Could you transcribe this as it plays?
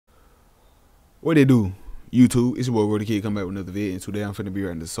What they do? YouTube, it's your boy Roy the Kid, come back with another video, and today I'm finna be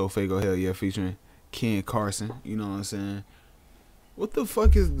writing the SoFaygo Hell Yeah featuring Carson, you know what I'm saying? What the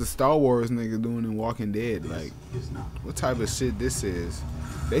fuck is the Star Wars nigga doing in Walking Dead? Like, what type of shit this is?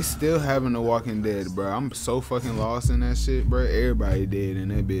 They still having The Walking Dead, bro. I'm so fucking lost in that shit, bro. Everybody dead in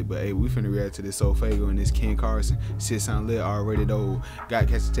that bit, but hey, we finna react to this SoFaygo and this Carson. Shit sound lit already though. Got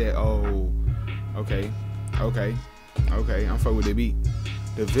catch the tag. Oh, okay. I'm fucking with the beat.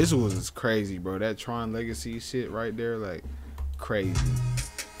 The visuals is crazy, bro. That Tron Legacy shit right there, like, crazy.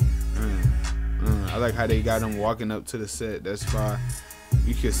 I like how they got him walking up to the set. That's fine.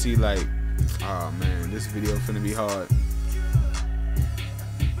 You can see, like, oh man, this video finna be hard.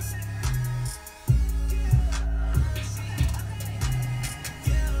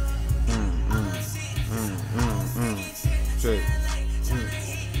 Shit.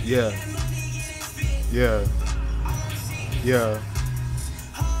 Yeah.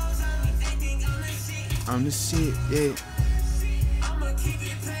 I'm the shit, yeah.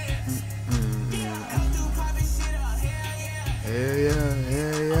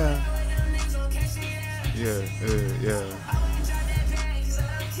 Yeah.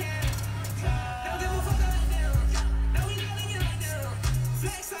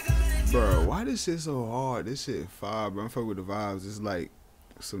 Bro, why this shit so hard? This shit fire, bro. I'm fucking with the vibes. It's like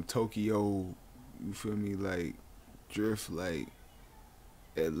some Tokyo, you feel me, like drift, like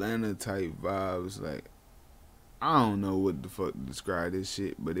Atlanta type vibes. Like, I don't know what the fuck to describe this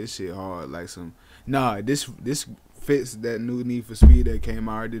shit, but this shit hard. Like some, this fits that new Need for Speed that came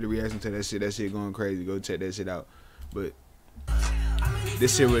out. I did a reaction to that shit. That shit going crazy. Go check that shit out. But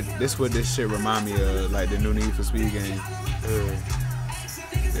this what this shit remind me of, like the new Need for Speed game.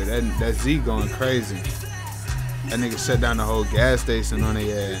 Yeah, that Z going crazy. That nigga shut down the whole gas station on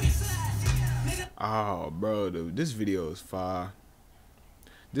their ass. Oh, bro, this video is fire.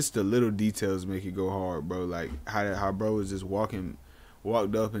 Just the little details make it go hard, bro. Like how bro was just walked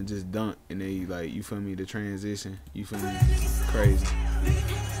up and just dunked, and they, like, you feel me, the transition, you feel me, crazy.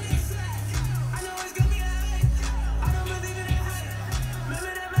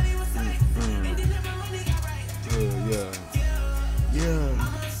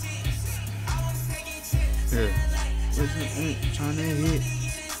 Trying to hit.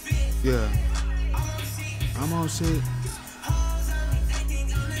 Yeah. I'm on shit.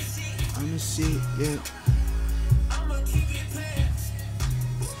 I'm the shit, yeah.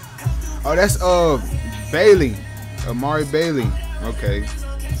 Oh, that's Bailey. Amari Bailey. Okay.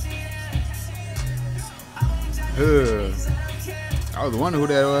 I was wondering who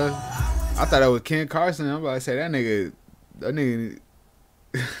that was. I thought that was Carson. I'm about to say that nigga say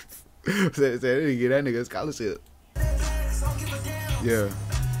that nigga get that nigga a scholarship. Yeah.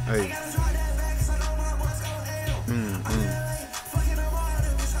 Hey.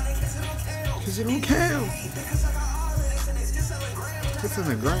 Cause you don't count. It's in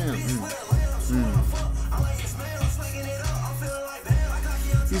the gram.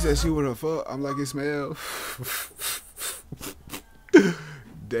 He said she wanna fuck. I'm like, it smell.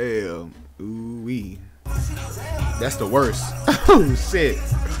 Damn. Ooh wee. That's the worst. Oh shit.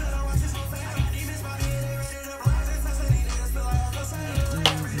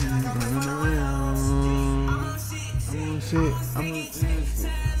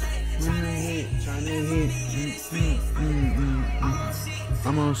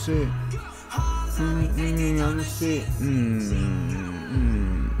 I'm on shit. I'm on shit.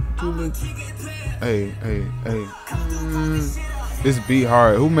 Hey. This beat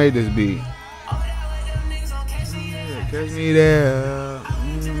hard. Who made this beat? Catch me there.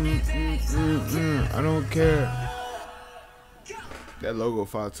 I don't care. That logo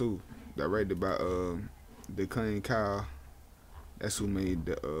fire too. That rated by the Clean Cow. That's who made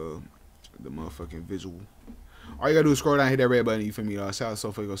the motherfucking visual. All you gotta do is scroll down, hit that red button, you feel me? Shout out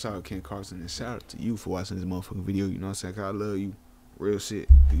SoFaygo, shout out Carson, and shout out to you for watching this motherfucking video. You know what I'm saying? Cause I love you. Real shit.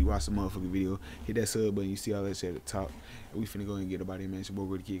 Cause you watch the motherfucking video, hit that sub button, you see all that shit at the top. And we finna go and get about it, man. It's your boy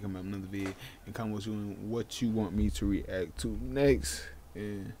Roy the Kid, come out with another video. And comment what you want me to react to next.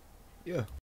 And yeah.